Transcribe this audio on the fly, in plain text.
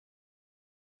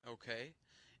Okay.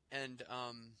 And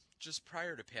just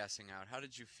prior to passing out, how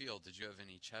did you feel? Did you have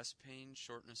any chest pain,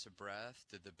 shortness of breath?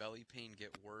 Did the belly pain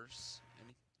get worse?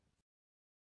 Any?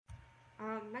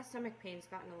 My stomach pain's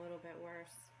gotten a little bit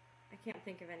worse. I can't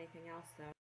think of anything else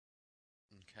though.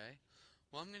 Okay.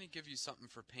 Well, I'm going to give you something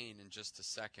for pain in just a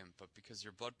second, but because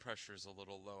your blood pressure is a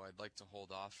little low, I'd like to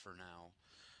hold off for now.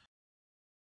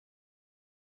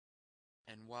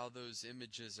 And while those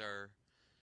images are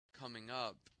coming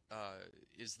up,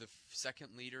 is the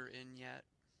second leader in yet?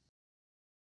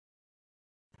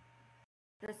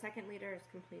 The second liter is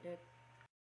completed.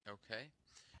 Okay.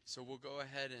 So we'll go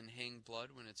ahead and hang blood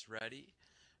when it's ready.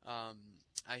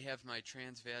 I have my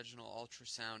transvaginal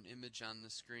ultrasound image on the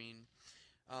screen.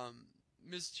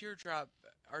 Ms. Teardrop,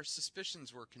 our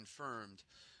suspicions were confirmed.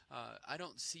 I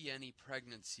don't see any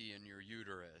pregnancy in your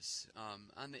uterus.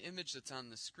 On the image that's on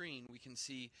the screen, we can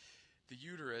see the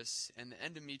uterus and the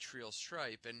endometrial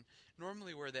stripe, and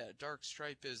normally where that dark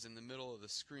stripe is in the middle of the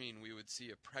screen, we would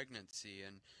see a pregnancy.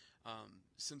 And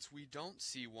since we don't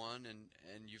see one,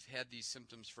 and you've had these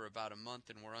symptoms for about a month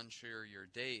and we're unsure your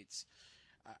dates,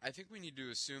 I think we need to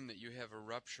assume that you have a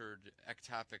ruptured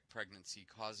ectopic pregnancy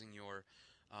causing your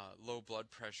low blood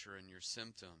pressure and your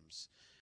symptoms.